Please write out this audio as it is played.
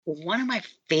One of my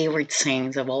favorite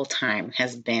sayings of all time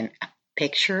has been a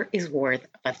picture is worth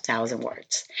 1,000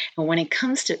 words. And when it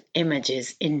comes to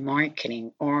images in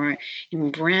marketing or in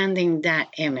branding that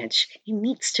image, it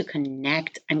needs to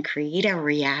connect and create a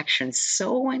reaction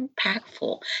so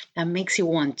impactful that makes you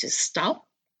want to stop,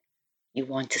 you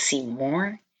want to see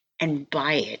more, and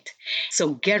buy it.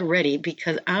 So get ready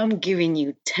because I'm giving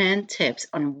you 10 tips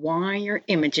on why your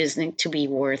images need to be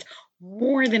worth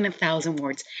more than 1,000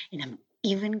 words. And I'm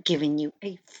even giving you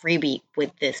a freebie with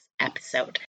this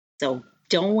episode. So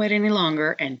don't wait any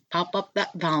longer and pop up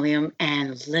that volume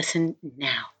and listen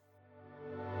now.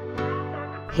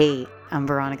 Hey, I'm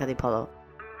Veronica DiPolo.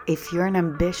 If you're an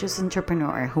ambitious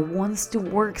entrepreneur who wants to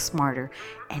work smarter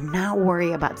and not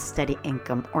worry about steady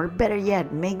income, or better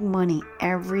yet, make money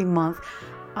every month,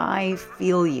 I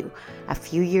feel you. A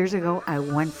few years ago, I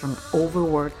went from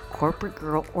overworked corporate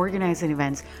girl organizing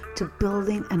events to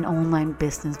building an online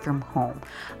business from home.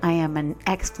 I am an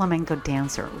ex-flamenco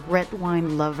dancer, red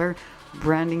wine lover,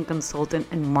 branding consultant,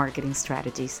 and marketing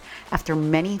strategies. After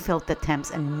many failed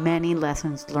attempts and many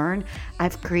lessons learned,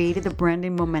 I've created the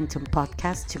Branding Momentum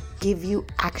podcast to give you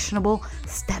actionable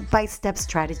step-by-step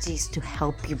strategies to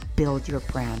help you build your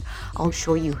brand. I'll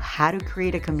show you how to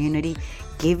create a community,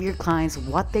 give your clients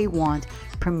what they want,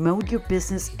 promote your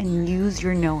business, and use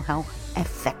your know-how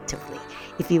effectively.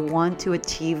 If you want to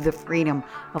achieve the freedom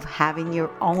of having your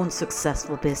own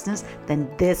successful business, then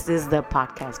this is the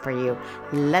podcast for you.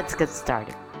 Let's get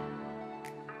started.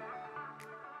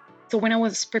 So, when I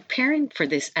was preparing for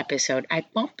this episode, I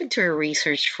bumped into a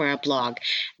research for a blog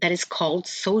that is called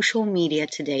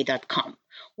socialmediatoday.com,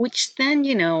 which then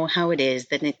you know how it is,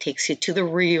 then it takes you to the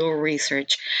real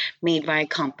research made by a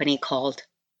company called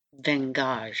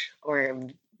Vengage or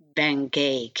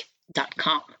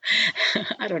Vengage.com.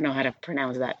 I don't know how to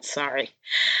pronounce that. Sorry.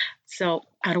 So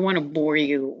I don't want to bore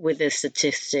you with the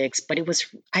statistics, but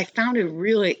I found it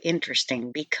really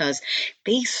interesting because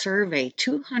they surveyed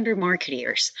 200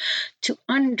 marketers to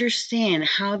understand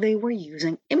how they were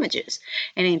using images.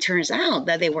 And it turns out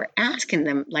that they were asking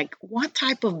them like what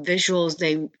type of visuals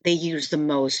they use the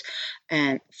most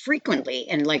and frequently.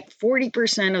 And like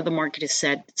 40% of the marketers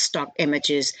said stock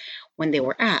images when they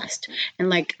were asked, and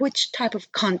like which type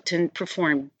of content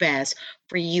performed best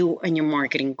for you and your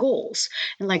marketing goals.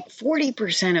 And like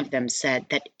 40% of them said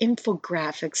that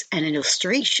infographics and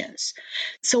illustrations.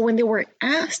 So when they were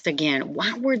asked again,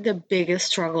 what were the biggest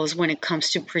struggles when it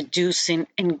comes to producing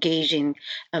engaging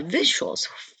visuals,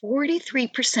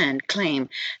 43% claim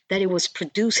that it was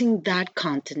producing that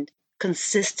content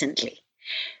consistently.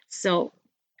 So,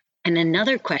 and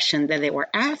another question that they were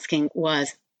asking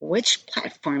was, which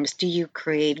platforms do you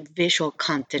create visual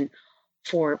content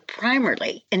for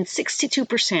primarily? And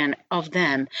 62% of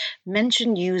them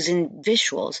mentioned using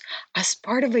visuals as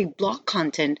part of a blog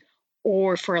content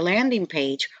or for a landing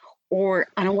page or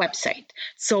on a website.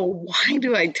 So why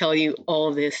do I tell you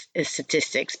all this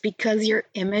statistics? Because your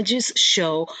images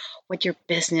show what your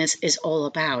business is all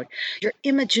about. Your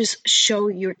images show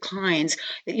your clients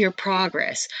your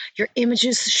progress. Your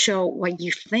images show what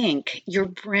you think, your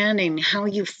branding, how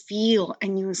you feel,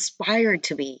 and you inspire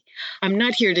to be. I'm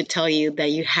not here to tell you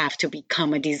that you have to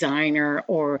become a designer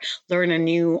or learn a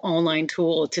new online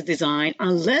tool to design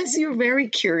unless you're very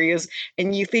curious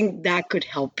and you think that could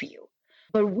help you.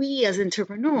 But we as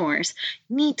entrepreneurs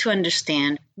need to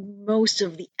understand most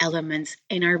of the elements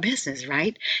in our business,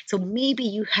 right? So maybe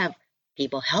you have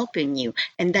people helping you,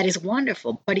 and that is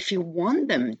wonderful. But if you want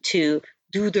them to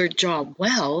do their job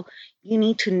well, you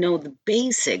need to know the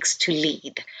basics to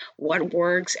lead, what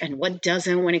works and what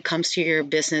doesn't when it comes to your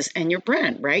business and your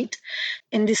brand, right?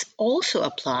 And this also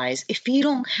applies if you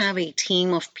don't have a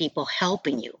team of people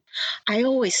helping you. I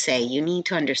always say you need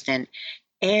to understand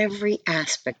every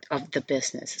aspect of the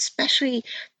business, especially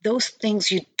those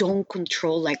things you don't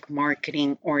control, like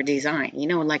marketing or design.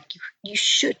 Like you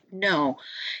should know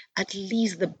at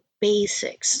least the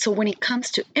basics. So when it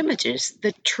comes to images,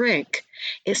 the trick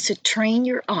is to train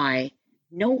your eye,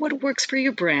 know what works for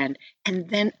your brand, and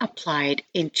then apply it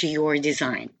into your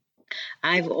design.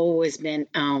 I've always been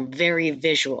very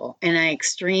visual and I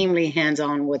extremely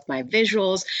hands-on with my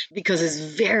visuals because it's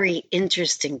very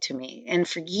interesting to me. And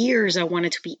for years, I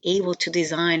wanted to be able to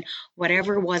design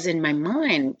whatever was in my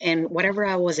mind and whatever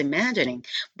I was imagining.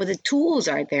 But the tools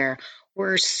are there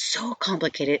were so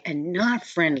complicated and not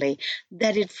friendly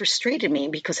that it frustrated me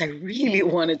because I really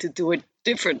wanted to do it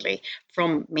differently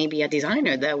from maybe a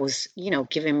designer that was,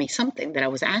 giving me something that I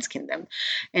was asking them.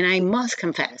 And I must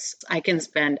confess, I can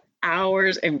spend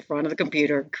hours in front of the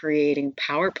computer creating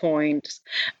PowerPoints,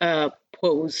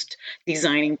 post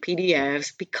designing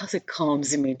PDFs because it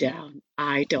calms me down.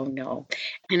 I don't know.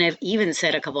 And I've even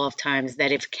said a couple of times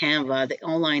that if Canva, the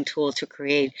online tool to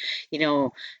create,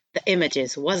 the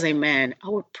images, was a man, I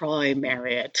would probably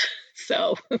marry it.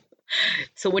 So,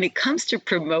 so when it comes to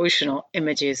promotional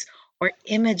images or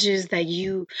images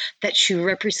that should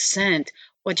represent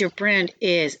what your brand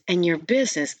is and your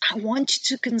business, I want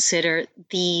you to consider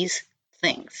these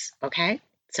things, okay?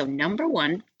 So number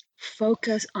one,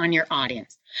 focus on your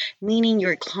audience, meaning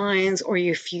your clients or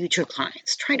your future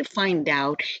clients. Try to find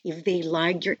out if they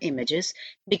like your images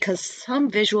because some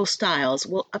visual styles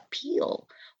will appeal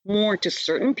more to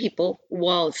certain people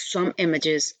while some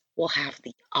images will have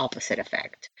the opposite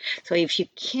effect. So if you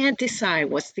can't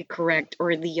decide what's the correct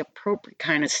or the appropriate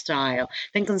kind of style,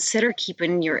 then consider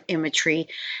keeping your imagery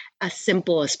as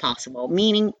simple as possible,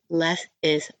 meaning less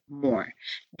is more.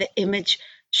 The image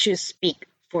should speak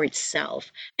for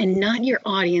itself and not your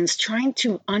audience trying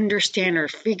to understand or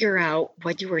figure out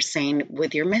what you are saying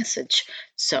with your message.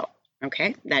 So,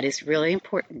 okay, that is really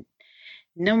important.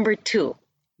 Number two,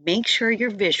 make sure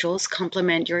your visuals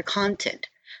complement your content.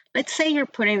 Let's say you're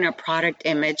putting a product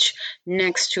image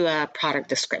next to a product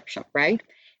description, right?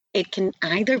 It can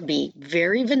either be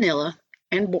very vanilla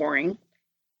and boring,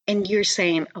 and you're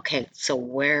saying, okay, so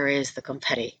where is the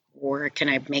confetti? Where can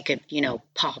I make it,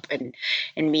 pop and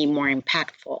be more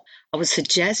impactful? I would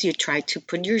suggest you try to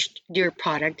put your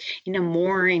product in a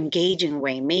more engaging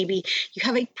way. Maybe you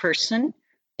have a person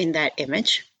in that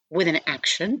image with an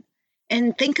action,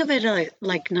 and think of it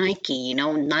like Nike,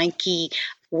 Nike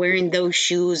wearing those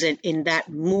shoes in that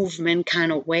movement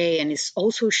kind of way, and it's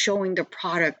also showing the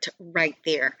product right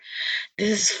there. This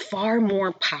is far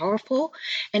more powerful,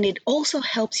 and it also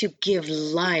helps you give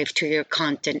life to your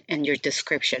content and your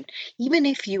description. Even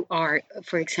if you are,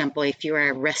 for example, if you are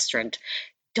a restaurant,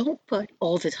 don't put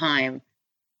all the time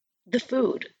the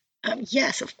food.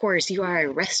 Yes, of course, you are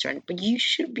a restaurant, but you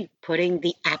should be putting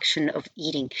the action of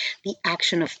eating, the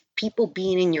action of people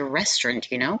being in your restaurant,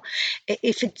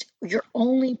 If you're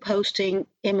only posting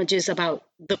images about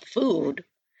the food,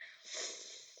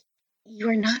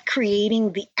 you're not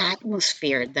creating the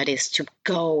atmosphere that is to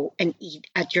go and eat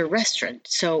at your restaurant.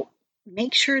 So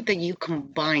make sure that you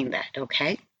combine that,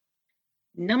 okay?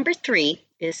 Number three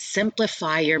is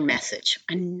simplify your message.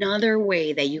 Another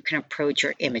way that you can approach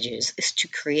your images is to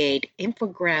create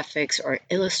infographics or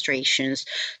illustrations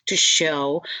to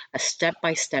show a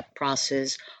step-by-step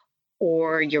process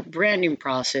or your branding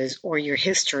process or your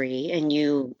history and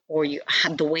you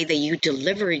have the way that you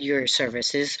deliver your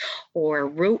services or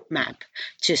roadmap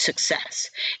to success.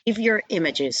 If your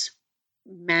images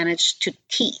manage to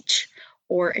teach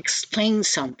or explain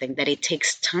something that it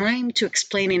takes time to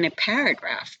explain in a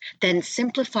paragraph, then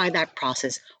simplify that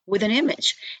process with an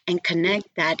image and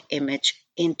connect that image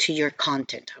into your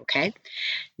content, okay?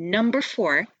 Number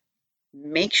four,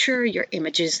 make sure your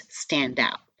images stand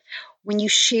out. When you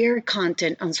share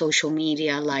content on social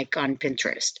media, like on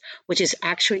Pinterest, which is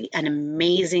actually an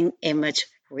amazing image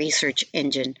research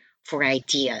engine for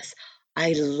ideas,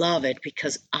 I love it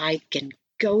because I can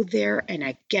go there and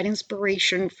I get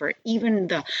inspiration for even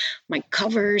my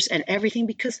covers and everything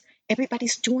because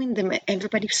everybody's doing them,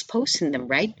 everybody's posting them,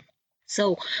 right?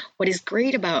 So what is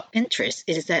great about Pinterest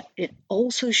is that it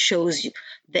also shows you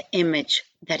the image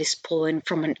that is pulling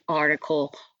from an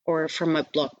article or from a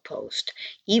blog post.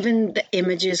 Even the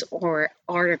images or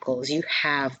articles you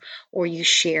have or you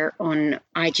share on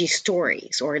IG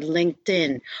stories or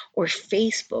LinkedIn or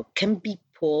Facebook can be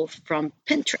pulled from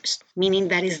Pinterest, meaning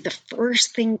that is the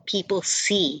first thing people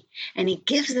see, and it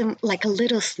gives them like a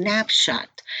little snapshot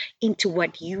into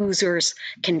what users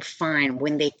can find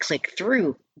when they click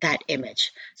through that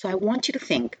image. So I want you to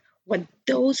think what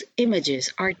those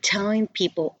images are telling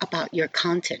people about your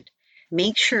content.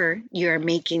 Make sure you're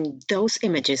making those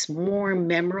images more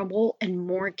memorable and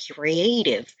more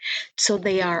creative so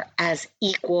they are as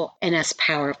equal and as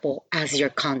powerful as your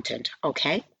content,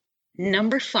 okay?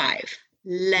 Number five,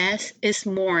 less is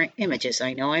more images.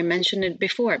 I know I mentioned it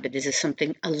before, but this is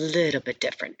something a little bit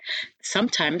different.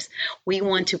 Sometimes we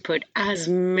want to put as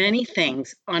many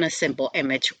things on a simple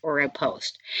image or a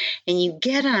post, and you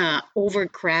get an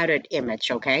overcrowded image,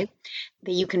 okay,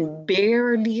 that you can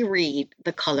barely read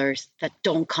the colors that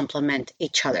don't complement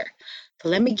each other. So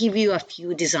let me give you a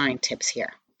few design tips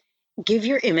here. Give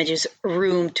your images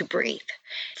room to breathe.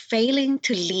 Failing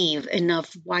to leave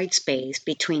enough white space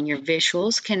between your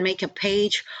visuals can make a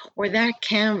page or that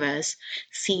canvas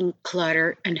seem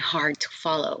cluttered and hard to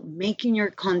follow, making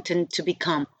your content to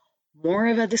become more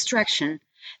of a distraction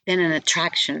than an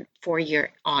attraction for your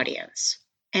audience.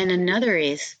 And another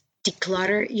is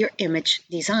declutter your image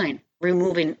design.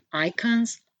 removing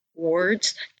icons,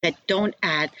 words that don't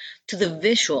add to the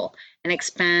visual, and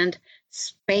expand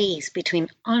space between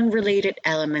unrelated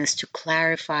elements to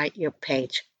clarify your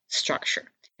page structure.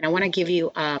 And I want to give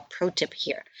you a pro tip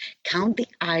here. Count the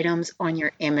items on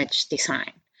your image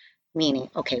design, meaning,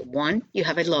 okay, 1, you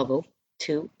have a logo,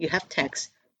 2, you have text,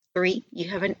 3, you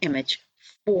have an image,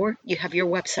 4, you have your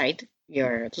website,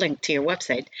 your link to your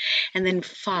website, and then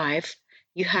 5,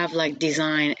 you have like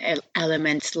design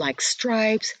elements like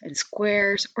stripes and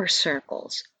squares or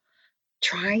circles.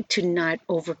 Try to not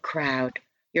overcrowd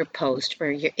your post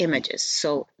or your images.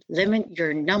 So limit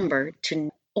your number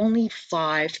to only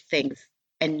 5 things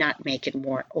and not make it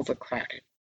more overcrowded.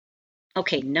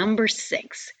 Okay, number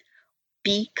 6,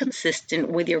 be consistent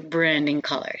with your branding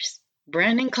colors.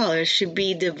 Branding colors should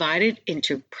be divided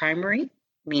into primary,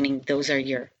 meaning those are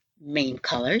your main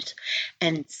colors,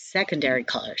 and secondary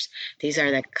colors. These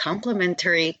are the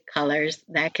complementary colors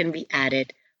that can be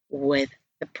added with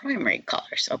the primary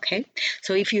colors, okay?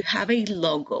 So if you have a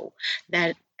logo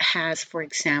that has, for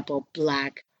example,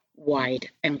 black, white,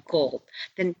 and gold,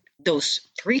 then those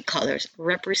 3 colors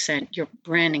represent your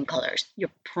branding colors,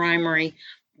 your primary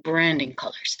branding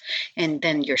colors. And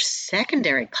then your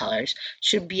secondary colors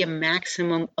should be a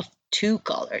maximum of 2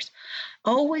 colors.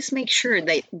 Always make sure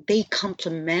that they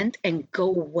complement and go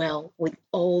well with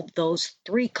all those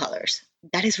 3 colors.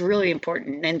 That is really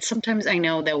important. And sometimes I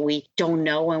know that we don't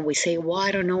know and we say, well,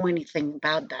 I don't know anything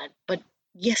about that. But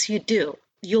yes, you do.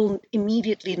 You'll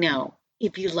immediately know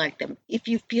if you like them. If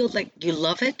you feel like you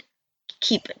love it,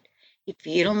 keep it. If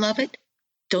you don't love it,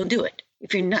 don't do it.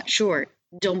 If you're not sure,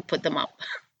 don't put them up.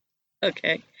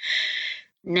 Okay.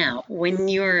 Now, when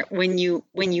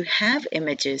you have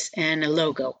images and a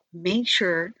logo, make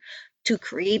sure to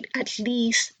create at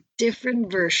least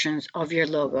different versions of your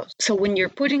logos. So when you're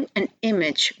putting an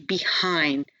image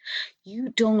behind, you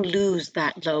don't lose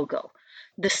that logo.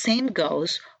 The same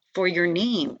goes for your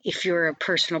name if you're a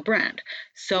personal brand.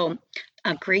 So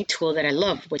a great tool that I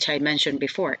love, which I mentioned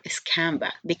before, is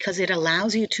Canva, because it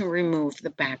allows you to remove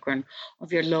the background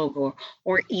of your logo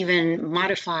or even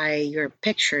modify your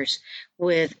pictures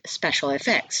with special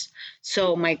effects.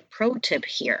 So my pro tip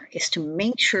here is to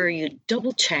make sure you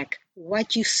double check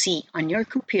what you see on your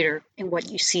computer and what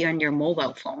you see on your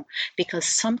mobile phone, because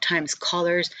sometimes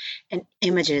colors and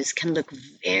images can look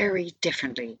very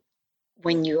differently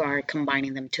when you are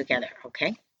combining them together,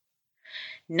 okay?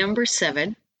 Number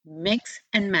 7, mix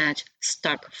and match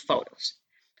stock photos.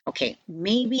 Okay,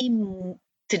 maybe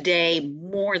today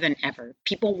more than ever,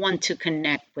 people want to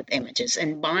connect with images,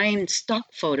 and buying stock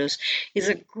photos is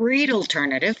a great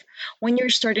alternative when you're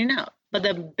starting out. But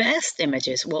the best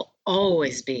images will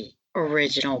always be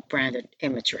original branded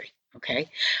imagery. Okay,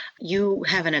 you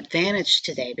have an advantage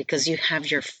today because you have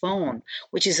your phone,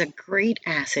 which is a great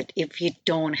asset if you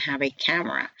don't have a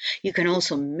camera. You can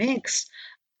also mix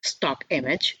stock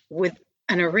image with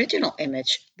an original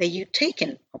image that you've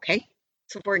taken, okay?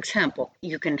 So for example,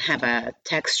 you can have a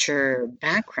texture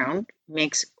background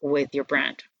mixed with your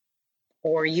brand,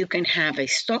 or you can have a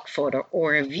stock photo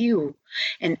or a view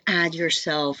and add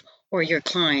yourself or your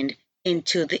client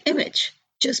into the image.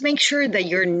 Just make sure that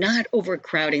you're not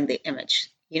overcrowding the image.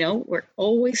 You know, we're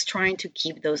always trying to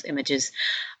keep those images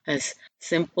as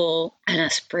simple and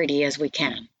as pretty as we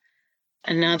can.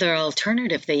 Another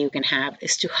alternative that you can have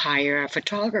is to hire a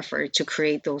photographer to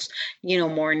create those,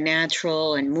 more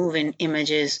natural and moving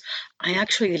images. I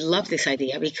actually love this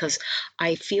idea because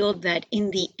I feel that in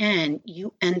the end,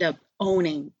 you end up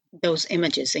owning those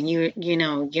images, and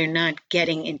you're not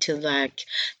getting into like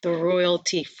the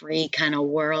royalty free kind of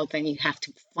world, and you have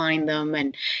to find them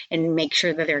and make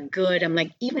sure that they're good. I'm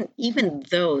like, even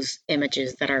those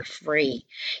images that are free,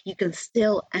 you can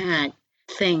still add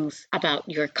things about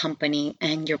your company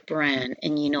and your brand,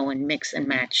 and mix and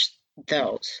match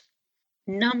those.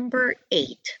 Number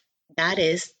 8, that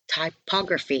is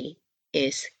typography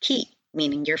is key,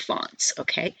 meaning your fonts,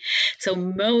 okay? So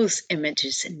most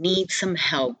images need some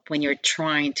help when you're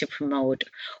trying to promote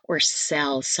or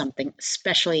sell something,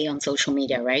 especially on social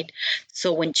media, right?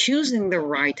 So when choosing the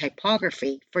right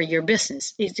typography for your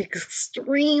business, it's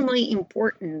extremely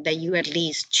important that you at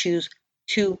least choose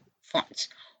 2 fonts.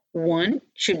 One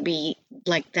should be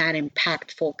like that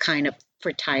impactful kind of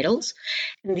for titles,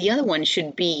 and the other one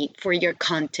should be for your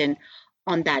content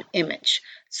on that image.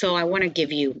 So I want to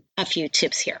give you a few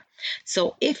tips here.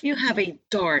 So if you have a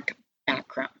dark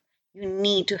background, you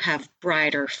need to have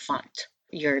brighter font.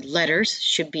 Your letters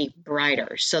should be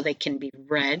brighter so they can be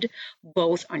read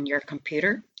both on your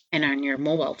computer and on your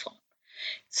mobile phone.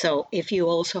 So if you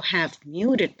also have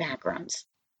muted backgrounds,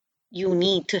 you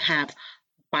need to have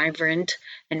vibrant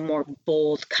and more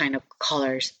bold kind of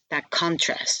colors that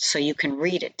contrast so you can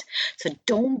read it. So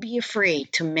don't be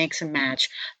afraid to mix and match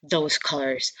those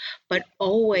colors, but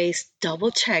always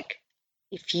double check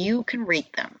if you can read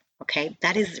them. Okay,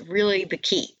 that is really the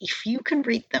key. If you can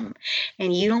read them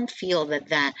and you don't feel that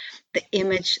the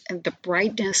image and the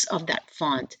brightness of that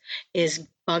font is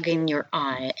bugging your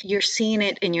eye, you're seeing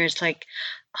it and you're just like,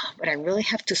 oh, but I really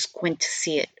have to squint to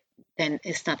see it, then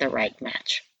it's not the right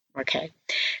match. Okay.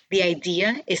 The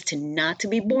idea is not to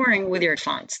be boring with your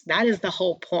fonts. That is the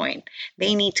whole point.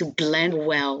 They need to blend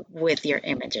well with your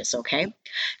images. Okay.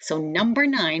 So number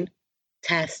 9,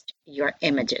 test your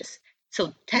images.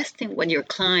 So testing what your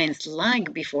clients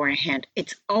like beforehand,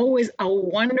 it's always a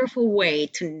wonderful way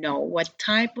to know what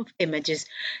type of images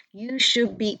you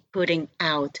should be putting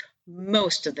out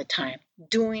most of the time,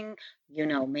 doing,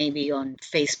 maybe on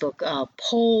Facebook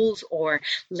polls or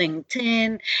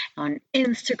LinkedIn, on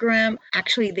Instagram.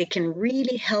 Actually, they can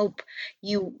really help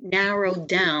you narrow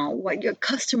down what your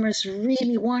customers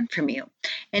really want from you.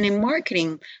 And in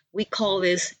marketing, we call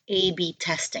this A/B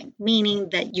testing,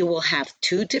 meaning that you will have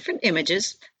 2 different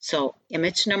images. So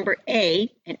image number A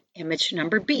and image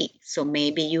number B. So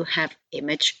maybe you have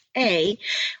image A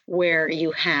where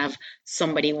you have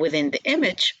somebody within the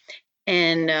image,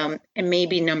 and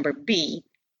maybe number B,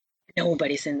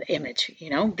 nobody's in the image.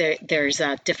 There's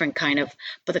a different kind of,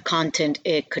 but the content,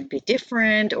 it could be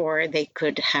different, or they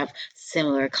could have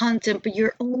similar content, but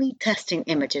you're only testing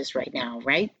images right now,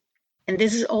 right? And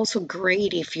this is also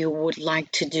great if you would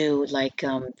like to do like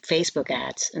Facebook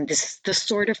ads. And this is the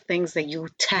sort of things that you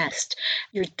test.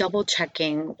 You're double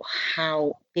checking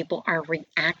how people are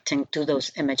reacting to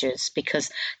those images,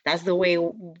 because that's the way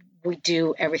we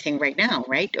do everything right now,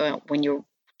 right? When you're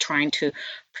trying to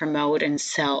promote and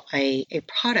sell a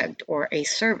product or a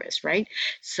service, right?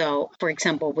 So, for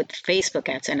example, with Facebook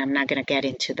ads, and I'm not going to get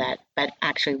into that, but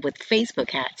actually with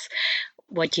Facebook ads,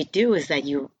 what you do is that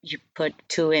you put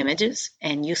 2 images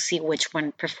and you see which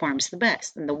one performs the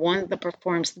best. And the one that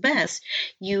performs the best,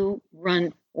 you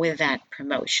run with that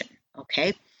promotion,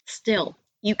 okay? Still,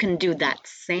 you can do that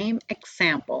same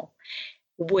example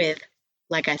with,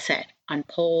 like I said, on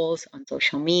polls, on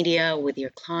social media, with your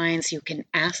clients. You can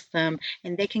ask them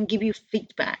and they can give you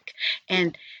feedback.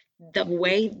 And the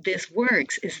way this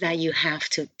works is that you have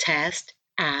to test,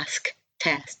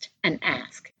 and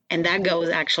ask. And that goes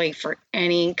actually for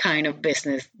any kind of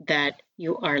business that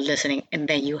you are listening and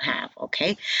that you have,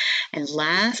 okay? And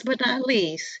last but not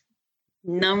least,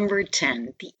 number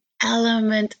 10, the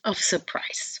element of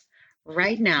surprise.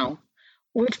 Right now,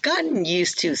 we've gotten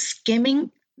used to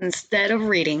skimming instead of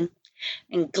reading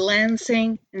and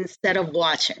glancing instead of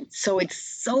watching. So it's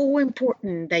so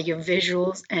important that your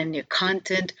visuals and your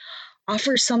content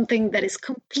offer something that is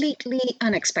completely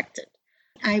unexpected.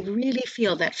 I really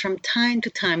feel that from time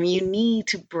to time, you need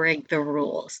to break the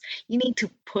rules. You need to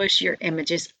push your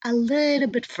images a little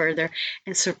bit further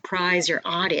and surprise your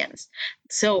audience.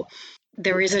 So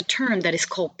there is a term that is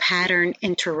called pattern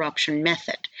interruption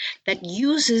method that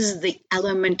uses the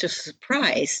element of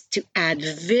surprise to add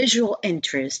visual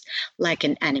interest, like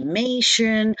an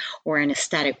animation or an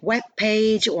static web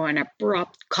page or an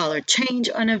abrupt color change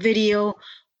on a video.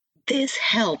 This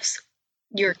helps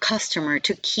your customer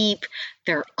to keep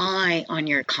their eye on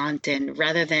your content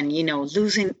rather than,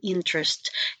 losing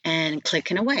interest and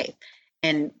clicking away.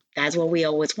 And that's what we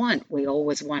always want. We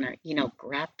always want to,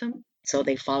 grab them so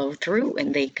they follow through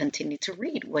and they continue to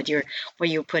read what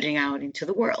you're putting out into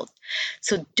the world.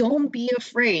 So don't be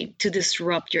afraid to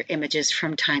disrupt your images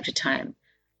from time to time.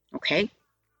 Okay?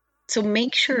 So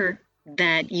make sure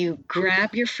that you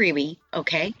grab your freebie,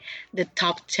 okay? The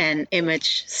top 10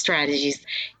 image strategies.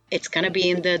 It's going to be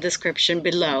in the description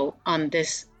below on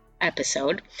this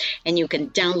episode, and you can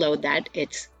download that.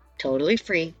 It's totally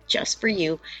free, just for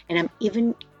you. And I'm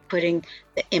even putting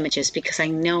the images because I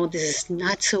know this is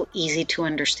not so easy to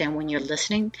understand when you're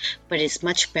listening, but it's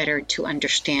much better to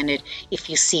understand it if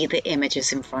you see the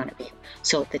images in front of you.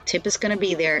 So the tip is going to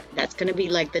be there. That's going to be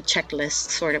like the checklist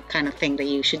sort of kind of thing that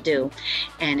you should do,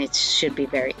 and it should be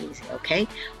very easy, okay?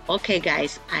 Okay,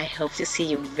 guys, I hope to see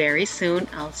you very soon.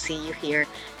 I'll see you here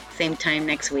same time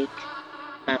next week.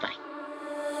 Bye-bye.